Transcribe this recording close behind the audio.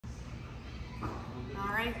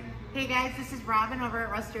All right. Hey guys, this is Robyn over at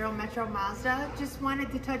Russ Darrow Metro Mazda. Just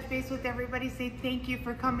wanted to touch base with everybody, say thank you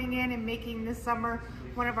for coming in and making this summer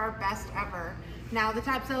one of our best ever. Now, the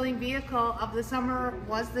top selling vehicle of the summer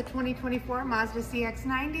was the 2024 Mazda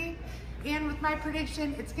CX-90. And with my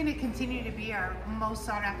prediction, it's going to continue to be our most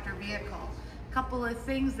sought after vehicle. A couple of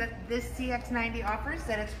things that this CX-90 offers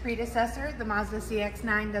that its predecessor, the Mazda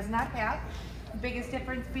CX-9, does not have. The biggest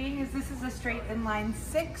difference being is this is a straight inline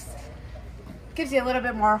six. Gives you a little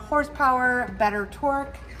bit more horsepower, better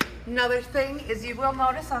torque. Another thing is you will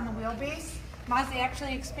notice on the wheelbase, Mazda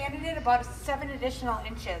actually expanded it about 7 additional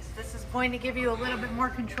inches. This is going to give you a little bit more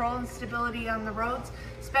control and stability on the roads,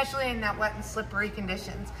 especially in that wet and slippery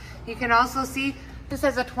conditions. You can also see this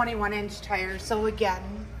has a 21-inch tire, so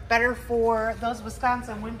again, better for those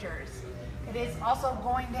Wisconsin winters. It is also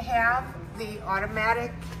going to have the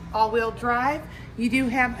automatic all-wheel drive. You do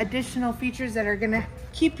have additional features that are going to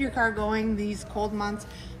keep your car going these cold months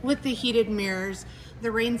with the heated mirrors,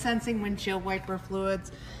 the rain sensing windshield wiper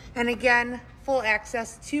fluids, and again, full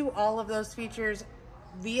access to all of those features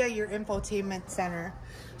via your infotainment center.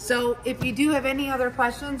 So if you do have any other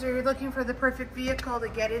questions or you're looking for the perfect vehicle to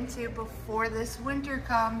get into before this winter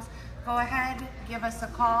comes, go ahead, give us a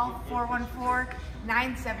call,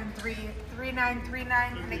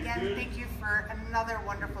 414-973-3939. And again, thank you for another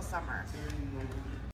wonderful summer.